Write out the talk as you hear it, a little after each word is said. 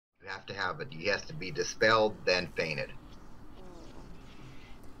have to have it. He has to be dispelled, then fainted.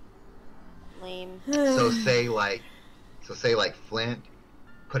 Lame. Say like Flint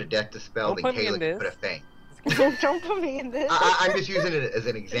put a death dispel, then Kayla can put a faint. Don't put me in this. I'm just using it as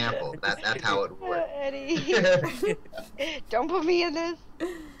an example. That's how it would work. Eddie. Don't put me in this.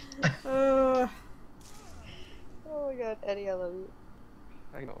 Oh my god, Eddie, I love you.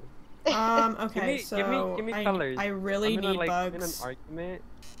 I know. Okay, give me colors. I really need bugs. I'm in an argument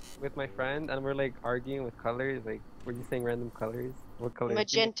with my friend, and we're like arguing with colors. Like, we're just saying random colors. What color?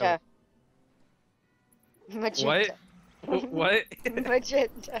 Magenta. Magenta. What?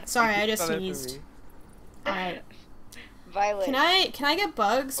 Magenta. Sorry, I just sneezed. Alright. Violet. Can I get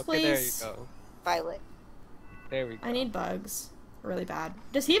bugs, please? There you go. Violet. There we go. I need bugs. Really bad.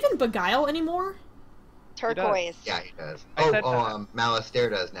 Does he even beguile anymore? Turquoise. Yeah, he does. Oh, Malistaire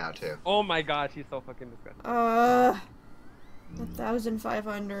does now too. Oh my god, she's so fucking disgusting.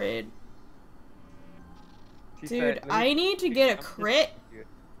 1,500. Dude, I need to get a crit,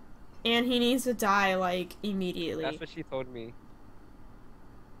 and he needs to die, like, immediately. That's what she told me.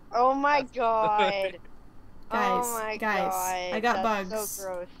 Oh my god. Guys, oh my guys, god. I got That's bugs. so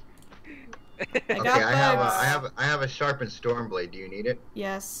gross. I got bugs. I have a sharpened Stormblade. Do you need it?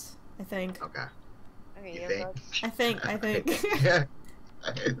 Yes, I think. Okay. Okay, You you think? have bugs. I think. Yeah.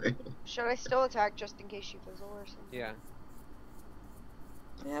 Should I still attack just in case you fizzle or something? Yeah.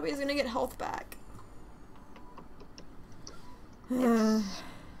 Yeah, but he's gonna get health back.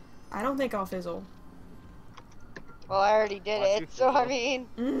 I don't think I'll fizzle. Well, I already did it, so I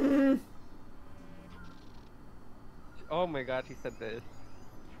mean... Oh my god, she said this.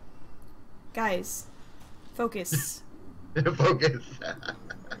 Guys, focus. Focus.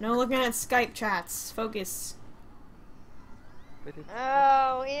 No looking at Skype chats. Focus.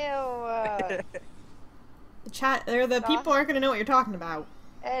 Oh, ew. The chat, the people aren't gonna know what you're talking about.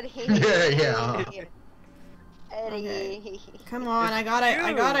 Eddie. Yeah. Eddie. Okay. Come on, I got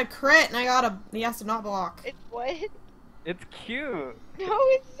a crit and I got a. He has to not block. It's what? It's cute. No,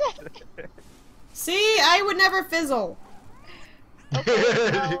 it's not. See, I would never fizzle.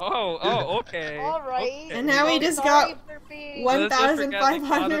 Okay, well, Oh, okay. Alright. Okay. And now he just got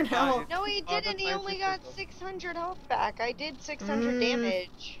 1,500 health. No, he didn't. He only got 600 health back. I did 600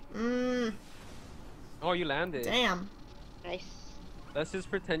 damage. Oh, you landed. Damn. Nice. Let's just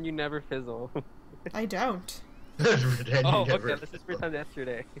pretend you never fizzle. I don't. Oh, okay. Let's just pretend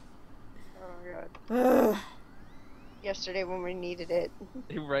yesterday. Oh my god. Ugh. Yesterday when we needed it.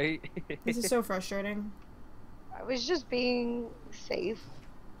 Right? This is so frustrating. I was just being safe.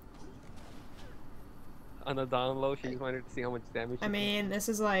 On the down low, she just wanted to see how much damage. I mean, this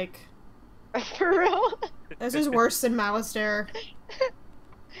is like. For real? This is worse than Malistaire.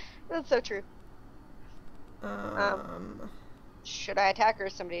 That's so true. Should I attack or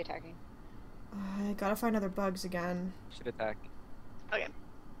is somebody attacking? I gotta find other bugs again. Should attack. Okay.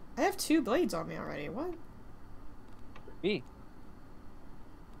 I have 2 blades on me already. What? Me.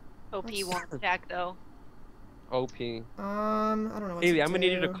 OP won't attack though. OP. I don't know what Haley, to I'm gonna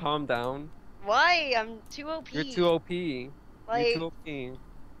need you to do. calm down. Why? I'm too OP. You're too OP. Like... You're too OP. You're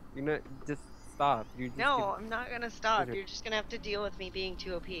not. Just stop. You just No, I'm not gonna stop. You're just gonna have to deal with me being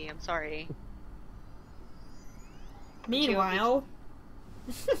too OP. I'm sorry. Meanwhile...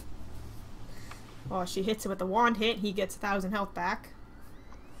 Oh, she hits it with the wand hit, he gets 1,000 health back.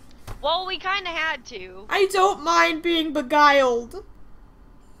 Well, we kinda had to. I don't mind being beguiled!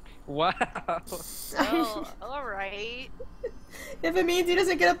 Wow. Oh, alright. If it means he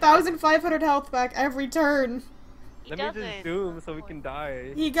doesn't get 1,500 health back every turn. He Let doesn't. me just zoom so we can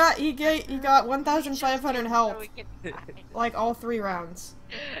die. He got 1,500 health, So we can die. like all 3 rounds.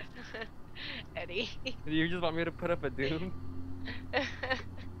 Eddie. You just want me to put up a doom?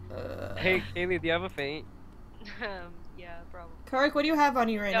 Hey, Kaylee, do you have a feint? Yeah, probably. Karic, what do you have on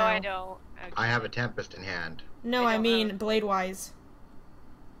you right now? No, I don't. I have a Tempest in hand. No, I mean blade-wise.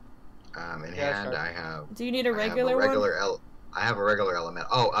 In hand, I have. Do you need a regular one? I have a regular element.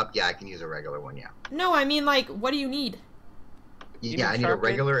 Oh, yeah, I can use a regular one. Yeah. No, I mean like, what do you need? Yeah, I need a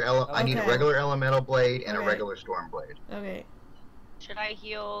regular I need a regular elemental blade and a regular storm blade. Okay. Should I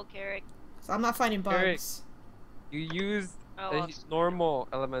heal Karic? So I'm not finding bugs. You used Oh, normal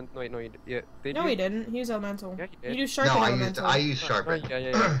element. No, wait, no, you did. No, he didn't. He used elemental. Yeah, he did. You do sharpen elemental. I used sharpen.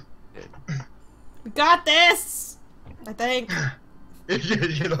 Yeah. We got this! I think.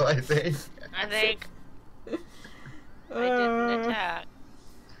 You know, I think. I think. I didn't attack.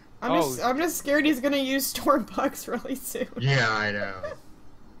 I'm just scared he's gonna use storm bugs really soon. Yeah, I know.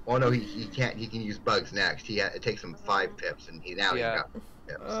 Oh no, he can't. He can use bugs next. It takes him 5 pips, and now he's got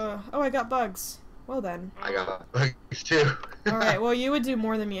pips. Oh, I got bugs. Well then. I got bugs too. Alright, well you would do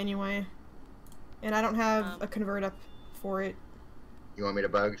more than me anyway. And I don't have a convert up for it. You want me to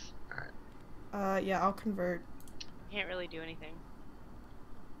bugs? Alright. Yeah, I'll convert. Can't really do anything.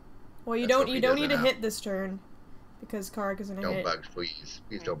 Well, you don't need to hit this turn. Because Karic isn't a hit. Don't bugs, please.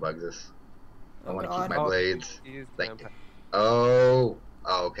 Please don't bugs us. I want to God. keep my blades. Like, oh,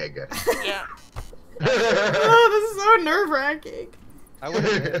 okay, good. Yeah. Oh, this is so nerve-wracking. I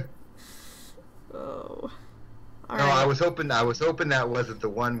wouldn't. Oh. No, I was hoping that wasn't the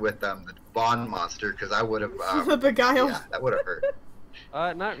one with the Bond monster, because I would have. The beguile. Yeah, that would have hurt.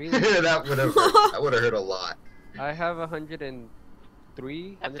 Not really. That would have hurt. That would have hurt a lot. I have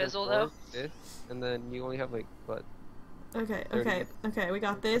 103. That fizzle though. This, and then you only have like what? Okay, we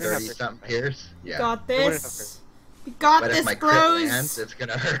got this. 30 something Pierce. Yeah. Got this. We got But this, if my bros. crit lands, it's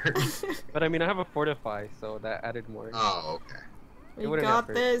gonna hurt. But I mean, I have a fortify, so that added more. Oh, okay. We got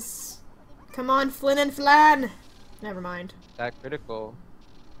this. Come on, Flynn and Flan. Never mind. That critical.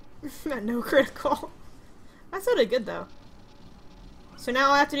 No critical. I sounded good though. So now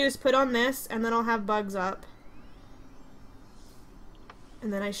all I have to do is put on this, and then I'll have bugs up.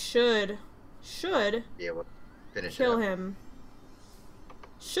 And then I should Be able to finish kill it up. him.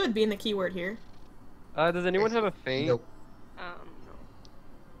 Should be in the keyword here. Does anyone have a feint? Nope. No.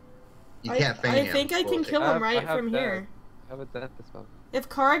 You can't feint him. I think I can kill him right from here. I have a death as well. If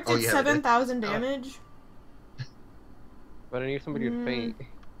Karic did you have 7,000 damage. But I need somebody to feint.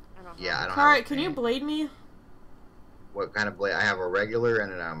 I don't Yeah, I don't have Karic, a can you feint. blade me? What kind of blade? I have a regular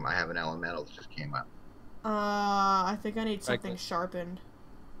and I have an elemental that just came up. I think I need something sharpened.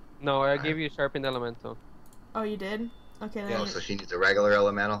 No, I gave you a sharpened elemental. Oh, you did? Okay, then. Oh, so she needs a regular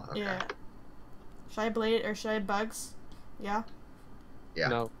elemental? Okay. Yeah. Should I blade or should I bugs? Yeah. Yeah.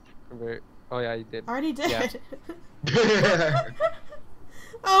 No. Oh yeah, you did. I already did. Yeah.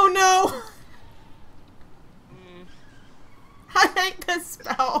 Oh no! Mm. I like the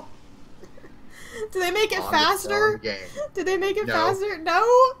spell. Do they make it On the faster? phone game. Did they make it No. faster? No?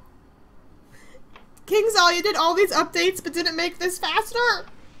 Kingsaw, you did all these updates but didn't make this faster?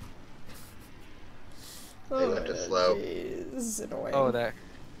 They left it slow. Jeez, this is annoying. Oh, that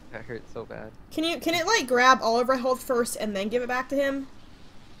hurt so bad. Can it like grab all of our health first and then give it back to him?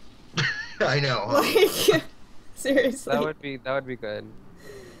 I know. Huh? Like, seriously. That would be good.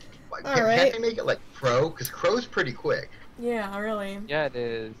 Like, Alright. Can't they make it like Crow? Because Crow's pretty quick. Yeah, really. Yeah, it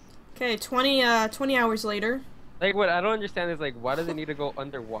is. Okay, 20 hours later. Like, what I don't understand is like, why does it need to go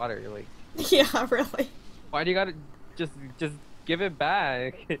underwater? Like, Yeah, really. why do you gotta just give it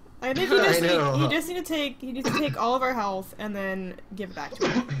back? I think you just, I know. need to take all of our health and then give it back to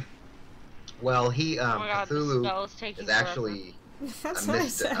him. Well, he Oh my god, the Cthulhu spell is taking is forever. actually That's a, what I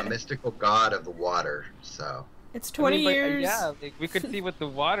said. a mystical god of the water. So It's 20 I mean, but, years yeah, like we could see with the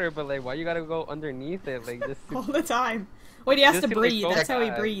water, but like, why you gotta go underneath it? Like, just all the time. Wait, he has Just to to, like, breathe. go That's how he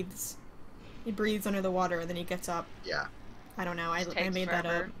back. breathes. He breathes under the water and then he gets up. yeah, I don't know. I Takes made that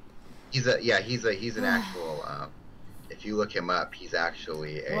up. forever. he's an actual. If you look him up, he's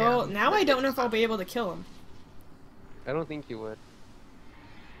actually a. Well, now I don't know if I'll be able to kill him. I don't think you would.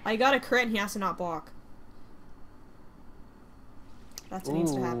 I got a crit and he has to not block. That's what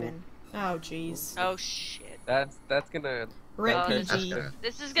needs to Ooh. happen. Oh, jeez. Oh shit. That's gonna. Rip Oh, That's PG. gonna,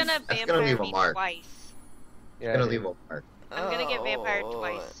 This is gonna That's gonna vampire leave a me mark. twice. Yeah. gonna it leave is. a mark. I'm gonna get vampired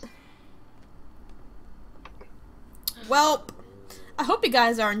twice. Well, I hope you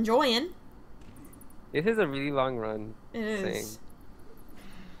guys are enjoying. This is a really long run. It is. Thing.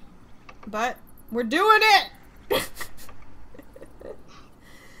 But we're doing it!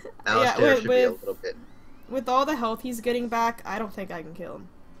 Alistair should be a with- little bit. With all the health he's getting back, I don't think I can kill him.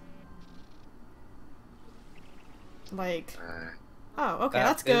 Like, oh, okay,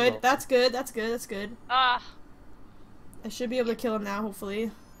 that's good. That's good. That's good. That's good. Ah, I should be able to kill him now,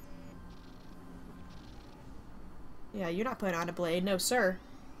 hopefully. Yeah, you're not putting on a blade, no sir.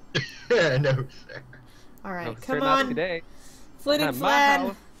 No, sir. All right, No, come sir, not on, today. Flynn and Not my Flan.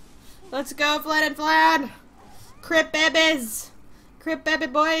 house. Let's go, Flynn and Flan. Crip babies, crip baby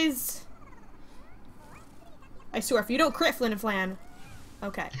boys. I swear, if you don't crit Flynn and Flan,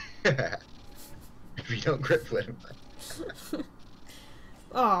 okay. If you don't crit flip,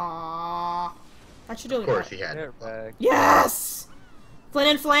 Aww. That should do of it. course he had. They're back. Yes! Flynn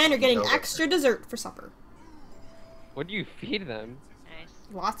and Flan are getting No, extra dessert for supper. What do you feed them? nice.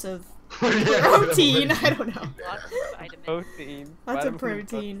 Lots of Yeah, protein. I don't know. Lots of vitamins. Protein. Lots of Vitamin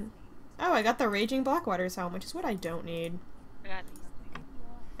protein. Oh, I got the Raging Blackwater's helm, which is what I don't need. I got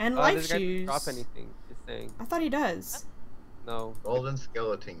And Oh, life this guy doesn't shoes. drop anything. Just saying. I thought he does. No. Golden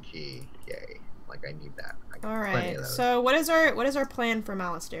skeleton key. Yay. Like I need that. I got All plenty right. of those. So what is our plan for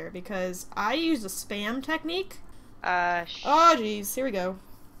Malistaire? Because I use the spam technique. Oh jeez, here we go.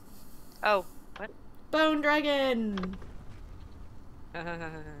 Oh, what? Bone dragon.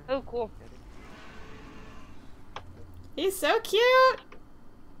 Oh, cool. He's so cute.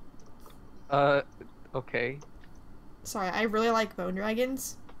 Okay. Sorry, I really like bone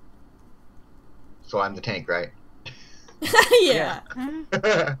dragons. So I'm the tank, right? Yeah.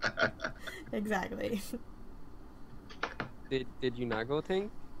 Exactly. Did you not go tank?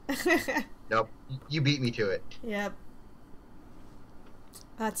 Nope. You beat me to it. Yep.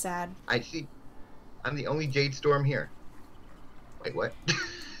 That's sad. I see. I'm the only Jade Storm here. Wait, what?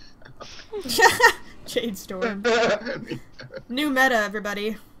 Jade Storm. New meta,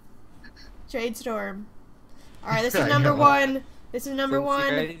 everybody. Jade Storm. Alright, this is number one. This is number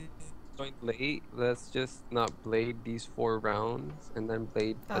one. You guys joined late, let's just not blade these 4 rounds and then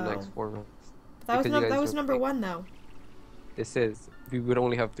blade the next 4 rounds. That was number one, though. This is. We would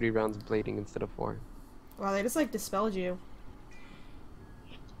only have 3 rounds of blading instead of 4. Wow, they just like dispelled you.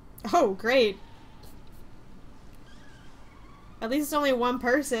 Oh, great. At least it's only one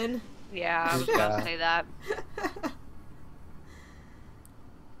person. Yeah, I was about to say that.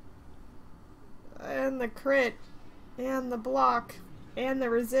 And the crit. And the block. And the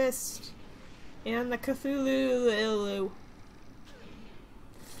resist. And the Cthulhu. Little.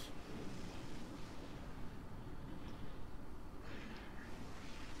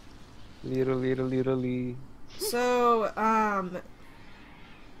 So,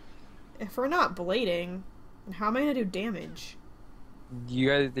 if we're not blading, then how am I gonna do damage? Did you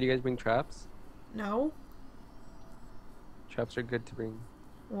guys bring traps? No? Traps are good to bring.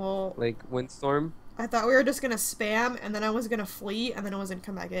 Well, Like Windstorm? I thought we were just gonna spam, and then I was gonna flee, and then I was gonna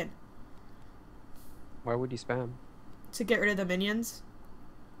come back in. Why would you spam? To get rid of the minions.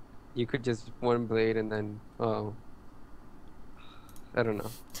 You could just one blade and then, oh. I don't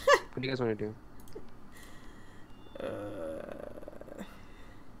know. What do you guys want to do?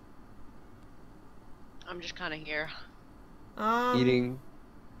 I'm just kind of here. Eating.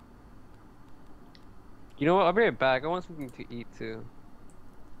 You know what? I'll be right back. I want something to eat too.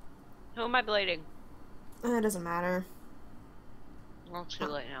 Who am I blading? It doesn't matter. Well, it's too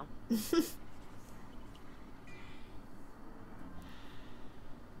late now.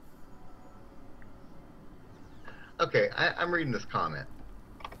 Okay, I'm reading this comment.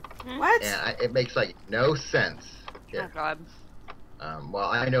 What? And it makes like no sense. Oh god. Well,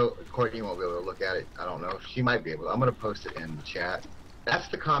 I know Courtney won't be able to look at it. I don't know. She might be able to. I'm going to post it in the chat. That's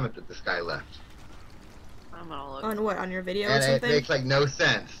the comment that this guy left. I'm gonna look. On what? On your video or And something? it makes like no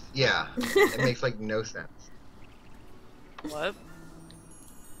sense. Yeah. It makes like no sense. What?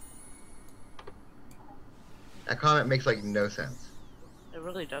 That comment makes like no sense. It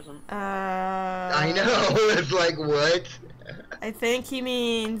really doesn't. I know. It's like, what? I think he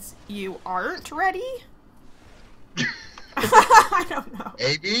means you aren't ready? I don't know.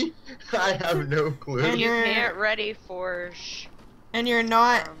 Maybe? I have no clue. And You you're- can't ready for And you're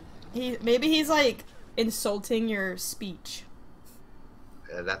not... Maybe he's like insulting your speech.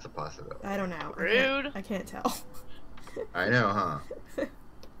 That's a possibility. I don't know. Rude. I can't tell. I know, huh?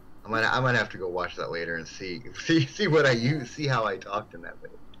 I might have to go watch that later and see what I use, see how I talked in that way.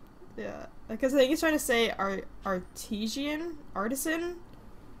 Yeah, because I think he's trying to say artisan. I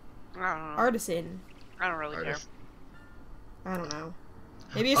don't know. Artisan. I don't really Artist. I don't know.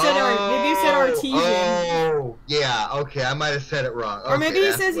 Maybe you said maybe you said artesian. Oh, yeah. Okay, I might have said it wrong. Or maybe Okay, he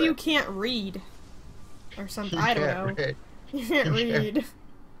that's says what- you can't read. Or something. You I don't can't know. read. You can't You read.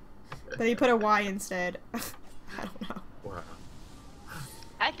 But he put a Y instead. I don't know. Wow.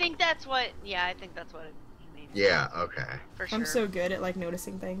 I think that's what. Yeah, I think that's what it means. Yeah. Okay. For sure. I'm so good at like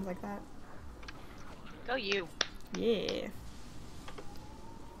noticing things like that. Go you. Yeah.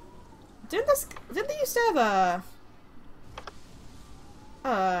 Didn't they used to have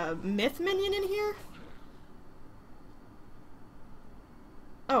a myth minion in here?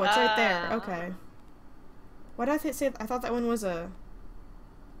 Oh, it's right there. Okay. What did I say? I thought that one was a...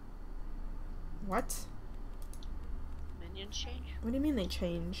 What? Minions change. What do you mean they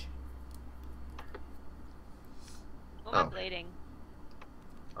change? What am I blading?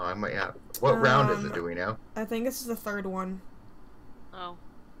 Oh, I might have. What round is it? Do we know? I think this is the third one. Oh,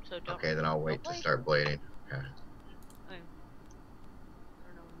 so don't. Okay, then I'll wait to blade? start blading. Okay. I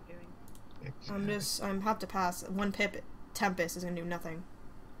don't know what I'm doing. I'm have to pass. One pip Tempest is gonna do nothing.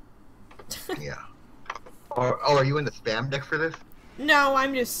 Yeah. Oh, are you in the spam deck for this? No,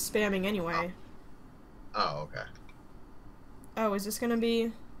 I'm just spamming anyway. Oh, okay. Oh, is this gonna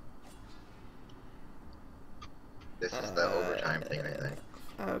be... This is the overtime thing, I think.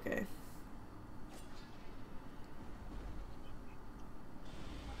 Oh, okay.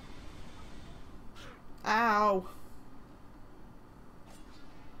 Ow.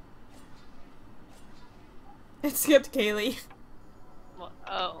 It skipped Kaylee. Well,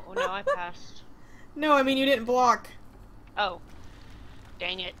 oh, no, I passed. No, I mean you didn't block. Oh.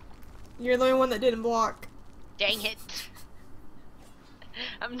 Dang it. You're the only one that didn't block. Dang it.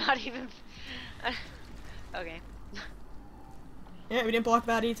 I'm not even... okay. Yeah, we didn't block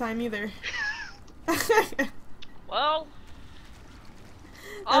that time either. Well...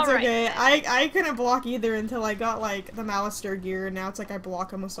 That's Alright, okay. then. I couldn't block either until I got, like, the Malistaire gear, and now it's like I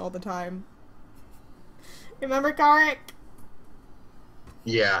block almost all the time. Remember, Karic?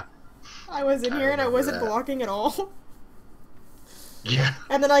 Yeah. I was in here and I remember wasn't that. blocking at all. Yeah.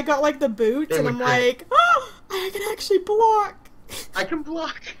 And then I got, like, the boots, They and were I'm great. like, oh, I can actually block! I can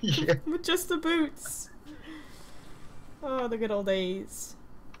block. Yeah. With just the boots. Oh, the good old days.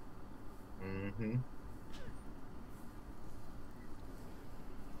 Mm-hmm.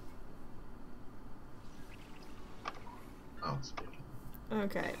 Oh, speaking.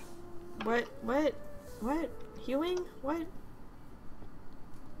 Okay. What? Healing? What?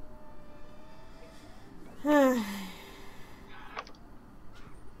 I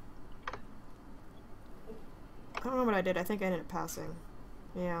don't know what I did. I think I ended up passing.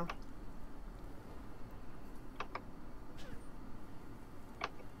 Yeah.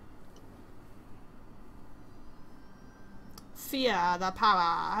 Fear the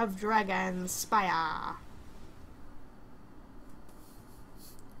power of Dragon's Spire.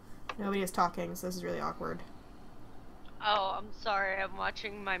 Nobody is talking, so this is really awkward. Oh, I'm sorry. I'm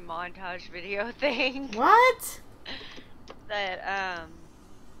watching my montage video thing. What? That,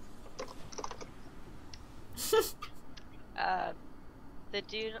 the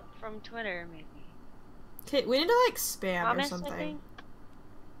dude from Twitter made me. Okay, we need to like spam or Thomas, I something. think?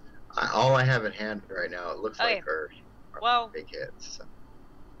 All I have in hand right now, it looks Okay. like are Well- big hits. So.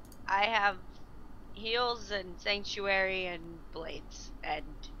 I have heals and sanctuary and blades and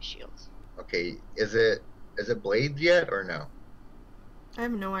shields. Okay, is it blades yet or no? I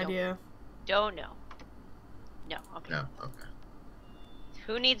have no Nope. idea. Don't know. No, okay. No. Okay.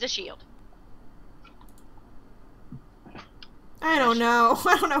 Who needs a shield? I don't know.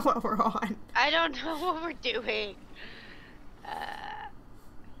 I don't know what we're on. I don't know what we're doing.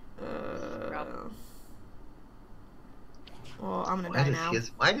 Well, I'm gonna die now.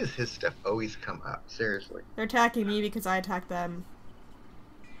 Why does his stuff always come up? Seriously. They're attacking me because I attacked them.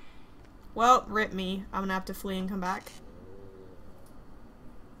 Well, rip me. I'm gonna have to flee and come back.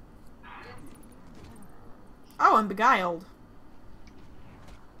 Oh, I'm beguiled.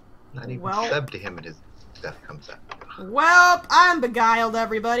 Not even Well- sub to him and his stuff comes up. Well, I'm beguiled,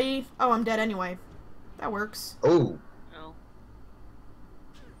 everybody. Oh, I'm dead anyway. That works. Oh. No.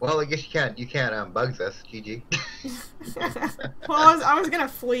 Well, I guess you can't bugs us. GG. Well, I was gonna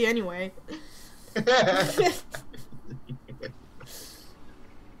flee anyway.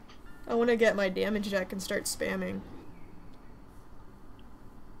 I want to get my damage deck and start spamming.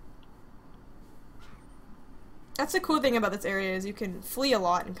 That's the cool thing about this area is you can flee a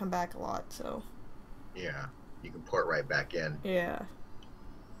lot and come back a lot, so... Yeah, you can port right back in. Yeah.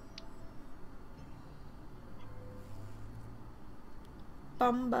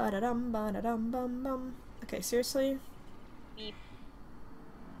 Bum ba da dum ba da dum bum bum. Okay, seriously? Beep.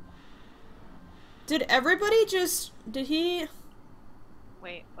 Did everybody just... Did he...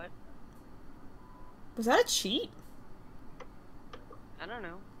 Wait, what? Was that a cheat? I don't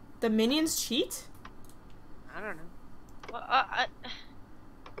know. The minions cheat? I don't know. Well,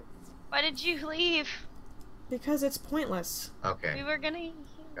 why did you leave? Because it's pointless. Okay, We were gonna...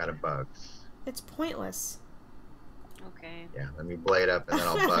 got a bugs. It's pointless. Okay. Yeah, let me blade up and then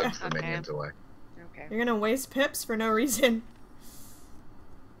I'll bugs the Okay. minions away. Okay. You're gonna waste pips for no reason.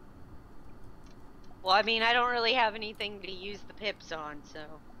 Well, I mean, I don't really have anything to use the pips on, so...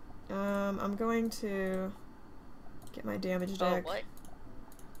 I'm going to get my damage Oh, deck. what?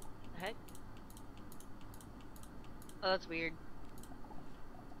 The heck? Oh, that's weird.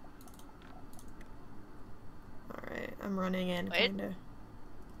 Alright, I'm running in, What? kinda.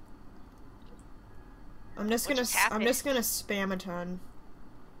 I'm just What gonna just I'm just happened? gonna spam a ton.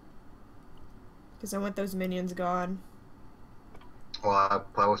 Because I want those minions gone. Well,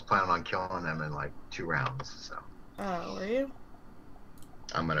 I was planning on killing them in like 2 rounds, so Oh, were you?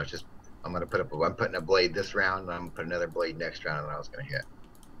 I'm putting a blade this round, and I'm gonna put another blade next round, and I was gonna hit.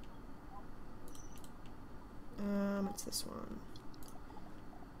 It's this one.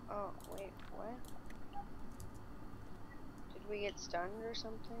 Oh, wait, what? Did we get stunned or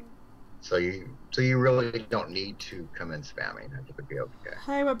something? So you really don't need to come in spamming. I think it'd be okay.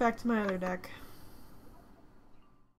 I went back to my other deck.